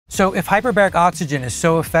So if hyperbaric oxygen is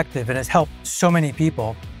so effective and has helped so many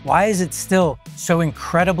people, why is it still so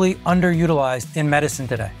incredibly underutilized in medicine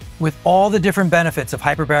today? With all the different benefits of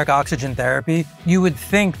hyperbaric oxygen therapy, you would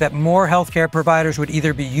think that more healthcare providers would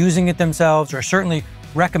either be using it themselves or certainly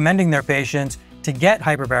recommending their patients to get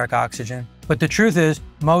hyperbaric oxygen. But the truth is,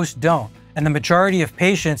 most don't. And the majority of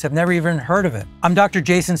patients have never even heard of it. I'm Dr.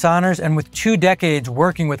 Jason Saunders, and with 2 decades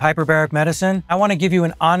working with hyperbaric medicine, I want to give you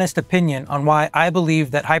an honest opinion on why I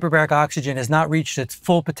believe that hyperbaric oxygen has not reached its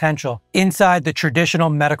full potential inside the traditional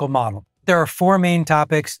medical model. There are 4 main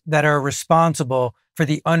topics that are responsible for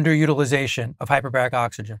the underutilization of hyperbaric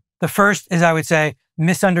oxygen. The first is, I would say,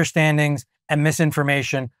 misunderstandings and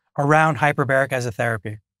misinformation around hyperbaric as a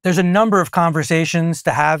therapy. There's a number of conversations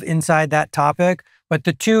to have inside that topic, but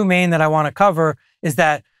the 2 main that I want to cover is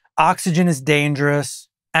that oxygen is dangerous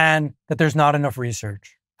and that there's not enough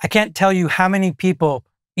research. I can't tell you how many people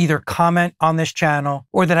either comment on this channel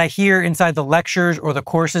or that I hear inside the lectures or the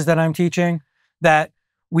courses that I'm teaching that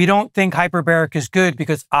we don't think hyperbaric is good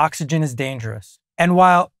because oxygen is dangerous. And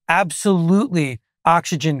while absolutely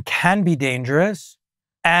oxygen can be dangerous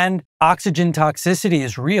and oxygen toxicity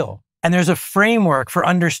is real, and there's a framework for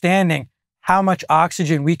understanding how much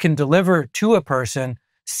oxygen we can deliver to a person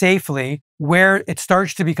safely, where it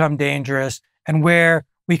starts to become dangerous, and where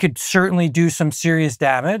we could certainly do some serious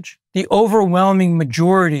damage. The overwhelming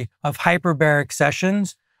majority of hyperbaric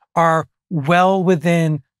sessions are well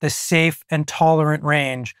within the safe and tolerant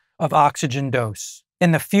range of oxygen dose.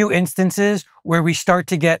 In the few instances where we start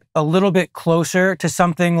to get a little bit closer to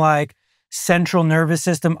something like central nervous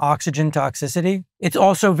system oxygen toxicity, it's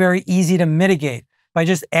also very easy to mitigate by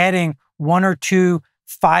just adding 1 or 2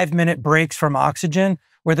 5-minute breaks from oxygen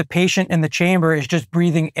where the patient in the chamber is just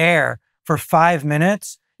breathing air for 5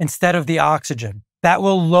 minutes instead of the oxygen. That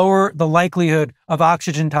will lower the likelihood of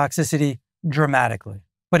oxygen toxicity dramatically.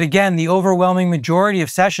 But again, the overwhelming majority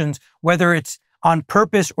of sessions, whether it's on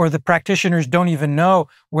purpose or the practitioners don't even know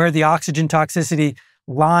where the oxygen toxicity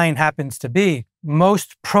line happens to be,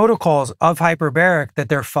 most protocols of hyperbaric that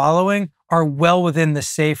they're following are well within the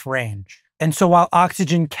safe range. And so while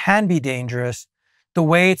oxygen can be dangerous, the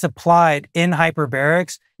way it's applied in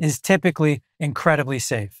hyperbarics is typically incredibly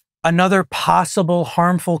safe. Another possible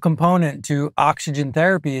harmful component to oxygen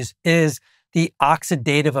therapies is the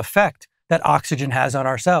oxidative effect that oxygen has on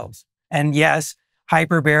our cells. And yes,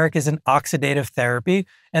 hyperbaric is an oxidative therapy,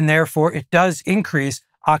 and therefore it does increase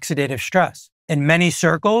oxidative stress. In many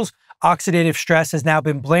circles, oxidative stress has now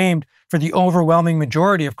been blamed for the overwhelming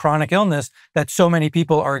majority of chronic illness that so many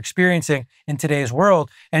people are experiencing in today's world.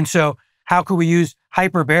 And so how could we use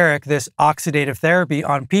hyperbaric, this oxidative therapy,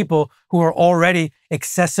 on people who are already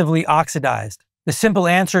excessively oxidized? The simple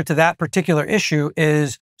answer to that particular issue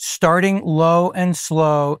is starting low and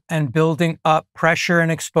slow and building up pressure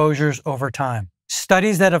and exposures over time.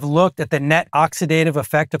 Studies that have looked at the net oxidative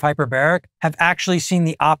effect of hyperbaric have actually seen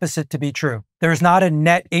the opposite to be true. There is not a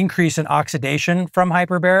net increase in oxidation from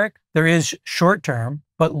hyperbaric. There is short-term,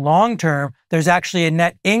 but long-term, there's actually a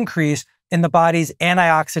net increase in the body's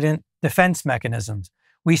antioxidant defense mechanisms.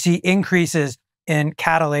 We see increases in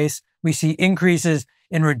catalase. We see increases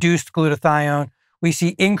in reduced glutathione. We see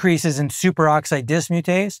increases in superoxide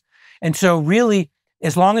dismutase. And so really,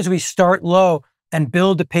 as long as we start low and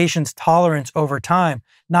build the patient's tolerance over time,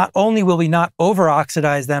 not only will we not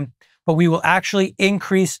over-oxidize them, but we will actually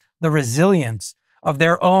increase the resilience of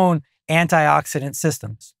their own antioxidant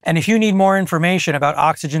systems. And if you need more information about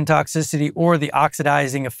oxygen toxicity or the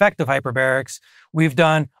oxidizing effect of hyperbarics, we've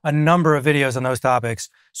done a number of videos on those topics.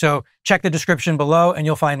 So check the description below and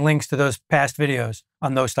you'll find links to those past videos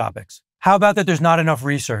on those topics. How about that there's not enough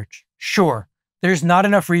research? Sure. There's not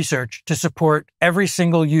enough research to support every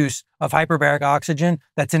single use of hyperbaric oxygen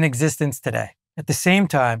that's in existence today. At the same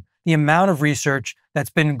time, the amount of research that's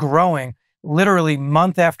been growing literally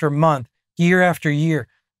month after month, year after year,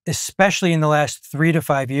 especially in the last 3 to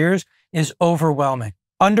 5 years, is overwhelming.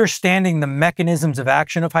 Understanding the mechanisms of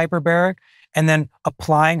action of hyperbaric and then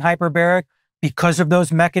applying hyperbaric because of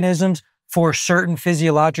those mechanisms for certain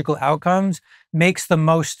physiological outcomes makes the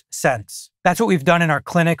most sense. That's what we've done in our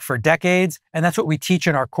clinic for decades, and that's what we teach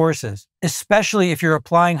in our courses. Especially if you're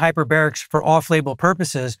applying hyperbarics for off-label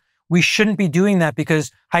purposes, we shouldn't be doing that because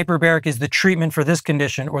hyperbaric is the treatment for this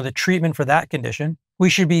condition or the treatment for that condition. We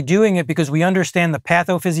should be doing it because we understand the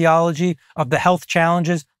pathophysiology of the health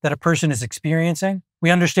challenges that a person is experiencing. We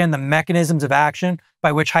understand the mechanisms of action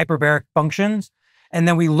by which hyperbaric functions, and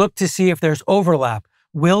then we look to see if there's overlap.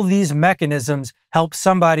 Will these mechanisms help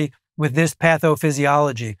somebody with this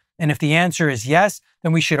pathophysiology? And if the answer is yes,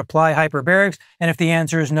 then we should apply hyperbarics. And if the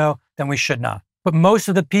answer is no, then we should not. But most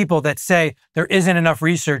of the people that say there isn't enough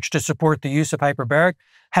research to support the use of hyperbaric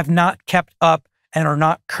have not kept up and are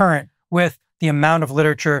not current with the amount of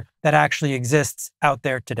literature that actually exists out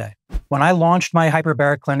there today. When I launched my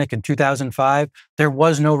hyperbaric clinic in 2005, there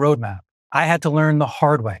was no roadmap. I had to learn the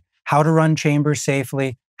hard way how to run chambers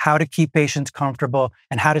safely, how to keep patients comfortable,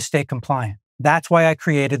 and how to stay compliant. That's why I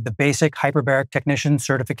created the basic hyperbaric technician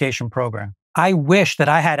certification program. I wish that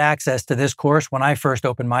I had access to this course when I first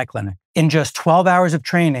opened my clinic. In just 12 hours of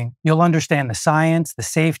training, you'll understand the science, the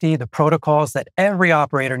safety, the protocols that every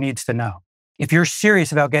operator needs to know. If you're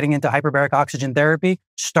serious about getting into hyperbaric oxygen therapy,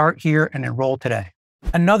 start here and enroll today.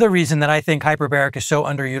 Another reason that I think hyperbaric is so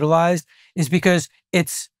underutilized is because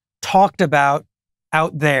it's talked about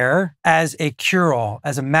out there as a cure-all,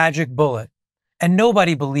 as a magic bullet. And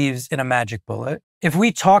nobody believes in a magic bullet. If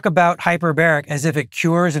we talk about hyperbaric as if it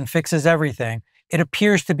cures and fixes everything, it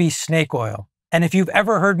appears to be snake oil. And if you've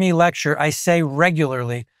ever heard me lecture, I say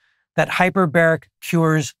regularly that hyperbaric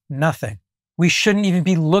cures nothing. We shouldn't even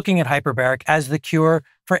be looking at hyperbaric as the cure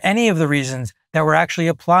for any of the reasons that we're actually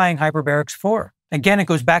applying hyperbarics for. Again, it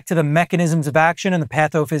goes back to the mechanisms of action and the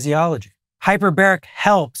pathophysiology. Hyperbaric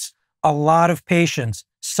helps a lot of patients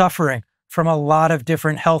suffering from a lot of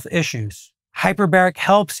different health issues. Hyperbaric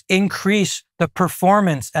helps increase the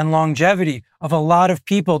performance and longevity of a lot of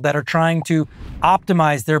people that are trying to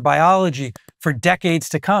optimize their biology for decades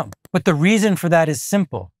to come. But the reason for that is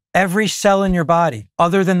simple. Every cell in your body,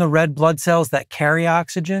 other than the red blood cells that carry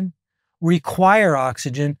oxygen, require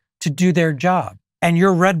oxygen to do their job. And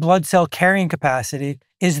your red blood cell carrying capacity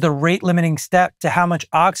is the rate limiting step to how much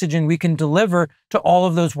oxygen we can deliver to all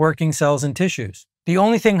of those working cells and tissues. The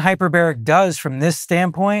only thing hyperbaric does from this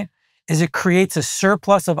standpoint is it creates a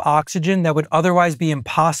surplus of oxygen that would otherwise be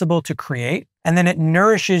impossible to create. And then it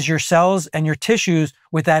nourishes your cells and your tissues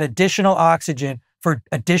with that additional oxygen for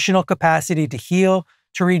additional capacity to heal,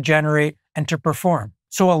 to regenerate, and to perform.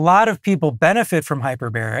 So a lot of people benefit from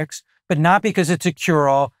hyperbarics, but not because it's a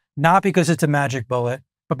cure-all, not because it's a magic bullet,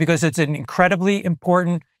 but because it's an incredibly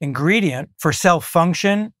important ingredient for cell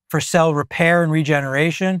function, for cell repair and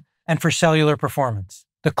regeneration, and for cellular performance.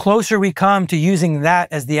 The closer we come to using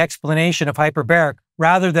that as the explanation of hyperbaric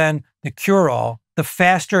rather than the cure-all, the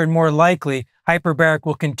faster and more likely hyperbaric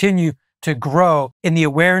will continue to grow in the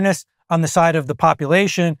awareness on the side of the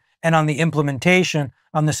population and on the implementation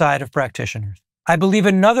on the side of practitioners. I believe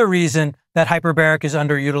another reason that hyperbaric is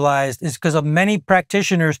underutilized is because of many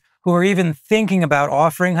practitioners who are even thinking about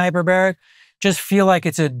offering hyperbaric just feel like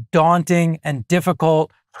it's a daunting and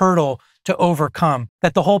difficult hurdle to overcome,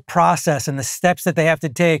 that the whole process and the steps that they have to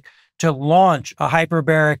take to launch a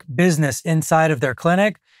hyperbaric business inside of their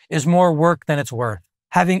clinic is more work than it's worth.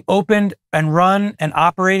 Having opened and run and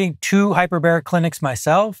operating 2 hyperbaric clinics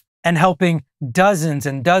myself and helping dozens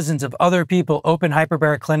and dozens of other people open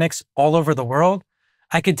hyperbaric clinics all over the world,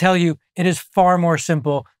 I can tell you it is far more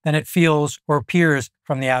simple than it feels or appears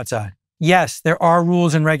from the outside. Yes, there are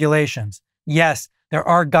rules and regulations. Yes, there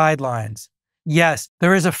are guidelines. Yes,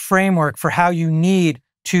 there is a framework for how you need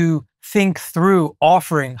to think through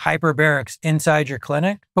offering hyperbarics inside your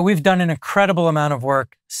clinic, but we've done an incredible amount of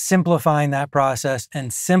work simplifying that process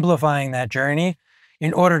and simplifying that journey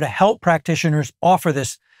in order to help practitioners offer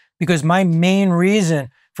this, because my main reason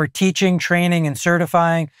for teaching, training, and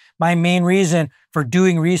certifying, my main reason for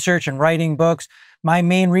doing research and writing books, my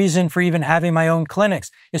main reason for even having my own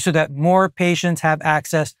clinics is so that more patients have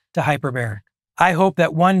access to hyperbaric. I hope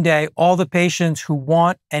that one day all the patients who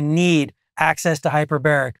want and need access to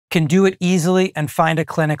hyperbaric can do it easily and find a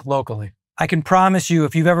clinic locally. I can promise you,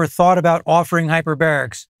 if you've ever thought about offering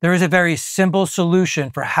hyperbarics, there is a very simple solution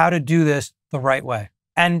for how to do this the right way.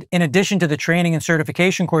 And in addition to the training and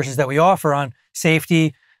certification courses that we offer on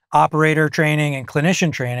safety, operator training, and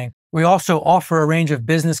clinician training, we also offer a range of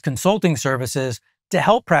business consulting services to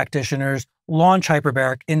help practitioners launch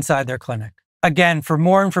hyperbaric inside their clinic. Again, for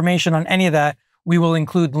more information on any of that, we will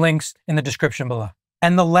include links in the description below.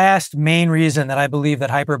 And the last main reason that I believe that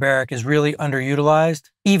hyperbaric is really underutilized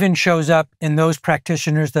even shows up in those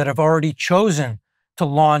practitioners that have already chosen to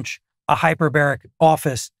launch a hyperbaric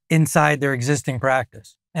office inside their existing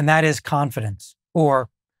practice. And that is confidence, or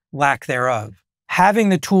lack thereof. Having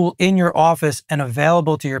the tool in your office and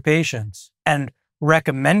available to your patients and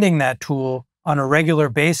recommending that tool on a regular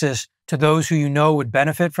basis to those who you know would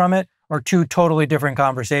benefit from it are 2 totally different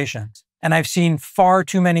conversations. And I've seen far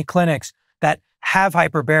too many clinics that have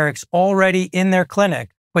hyperbarics already in their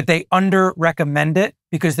clinic, but they under-recommend it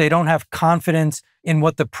because they don't have confidence in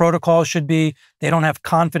what the protocol should be. They don't have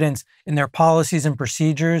confidence in their policies and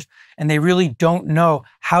procedures, and they really don't know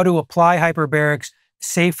how to apply hyperbarics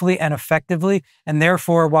safely and effectively. And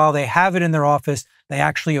therefore, while they have it in their office, they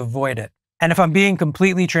actually avoid it. And if I'm being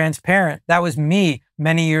completely transparent, that was me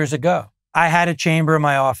many years ago. I had a chamber in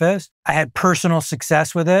my office. I had personal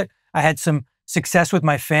success with it. I had some success with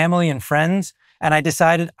my family and friends. And I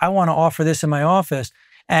decided I want to offer this in my office.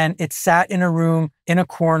 And it sat in a room in a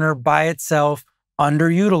corner by itself,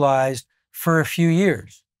 underutilized for a few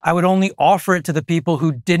years. I would only offer it to the people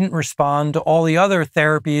who didn't respond to all the other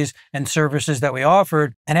therapies and services that we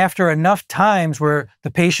offered. And after enough times where the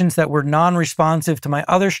patients that were non-responsive to my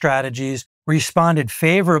other strategies responded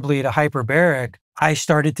favorably to hyperbaric, I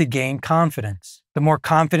started to gain confidence. The more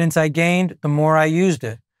confidence I gained, the more I used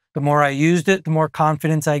it. The more I used it, the more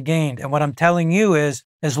confidence I gained. And what I'm telling you is,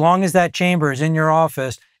 as long as that chamber is in your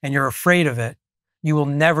office and you're afraid of it, you will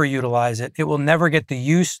never utilize it. It will never get the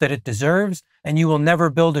use that it deserves, and you will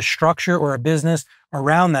never build a structure or a business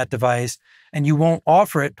around that device, and you won't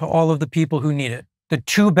offer it to all of the people who need it. The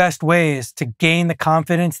two best ways to gain the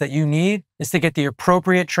confidence that you need is to get the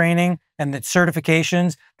appropriate training and the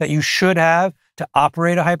certifications that you should have to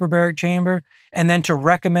operate a hyperbaric chamber, and then to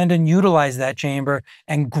recommend and utilize that chamber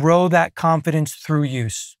and grow that confidence through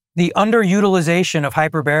use. The underutilization of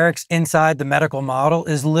hyperbarics inside the medical model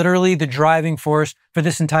is literally the driving force for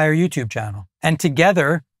this entire YouTube channel. And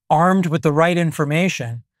together, armed with the right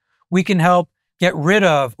information, we can help get rid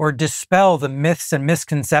of or dispel the myths and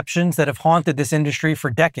misconceptions that have haunted this industry for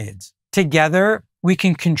decades. Together, we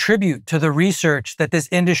can contribute to the research that this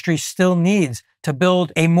industry still needs to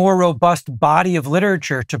build a more robust body of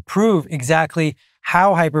literature to prove exactly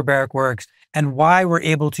how hyperbaric works and why we're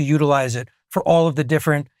able to utilize it for all of the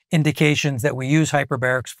different indications that we use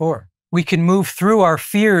hyperbarics for. We can move through our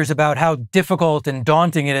fears about how difficult and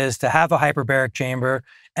daunting it is to have a hyperbaric chamber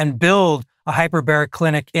and build a hyperbaric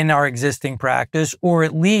clinic in our existing practice, or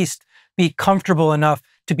at least be comfortable enough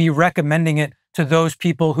to be recommending it to those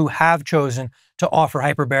people who have chosen to offer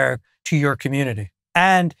hyperbaric to your community.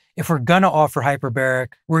 And if we're going to offer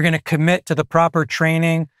hyperbaric, we're going to commit to the proper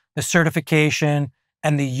training, the certification,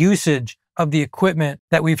 and the usage of the equipment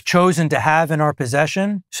that we've chosen to have in our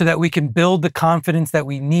possession so that we can build the confidence that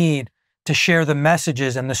we need to share the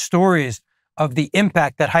messages and the stories of the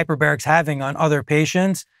impact that hyperbaric's having on other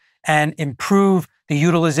patients and improve the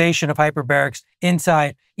utilization of hyperbarics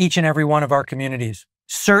inside each and every one of our communities.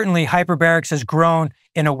 Certainly, hyperbarics has grown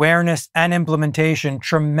in awareness and implementation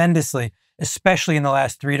tremendously, especially in the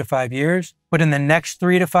last 3 to 5 years. But in the next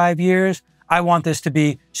 3 to 5 years, I want this to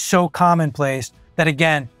be so commonplace that,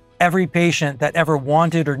 again, every patient that ever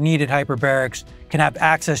wanted or needed hyperbarics can have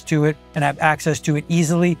access to it and have access to it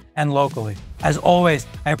easily and locally. As always,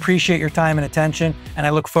 I appreciate your time and attention, and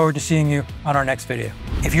I look forward to seeing you on our next video.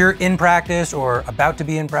 If you're in practice or about to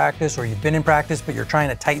be in practice, or you've been in practice, but you're trying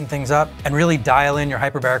to tighten things up and really dial in your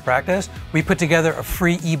hyperbaric practice, we put together a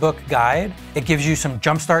free ebook guide. It gives you some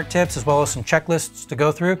jumpstart tips as well as some checklists to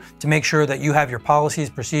go through to make sure that you have your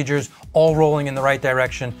policies, procedures, all rolling in the right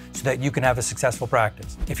direction so that you can have a successful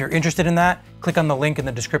practice. If you're interested in that, click on the link in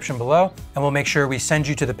the description below, and we'll make sure we send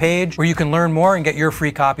you to the page where you can learn more and get your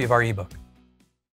free copy of our ebook.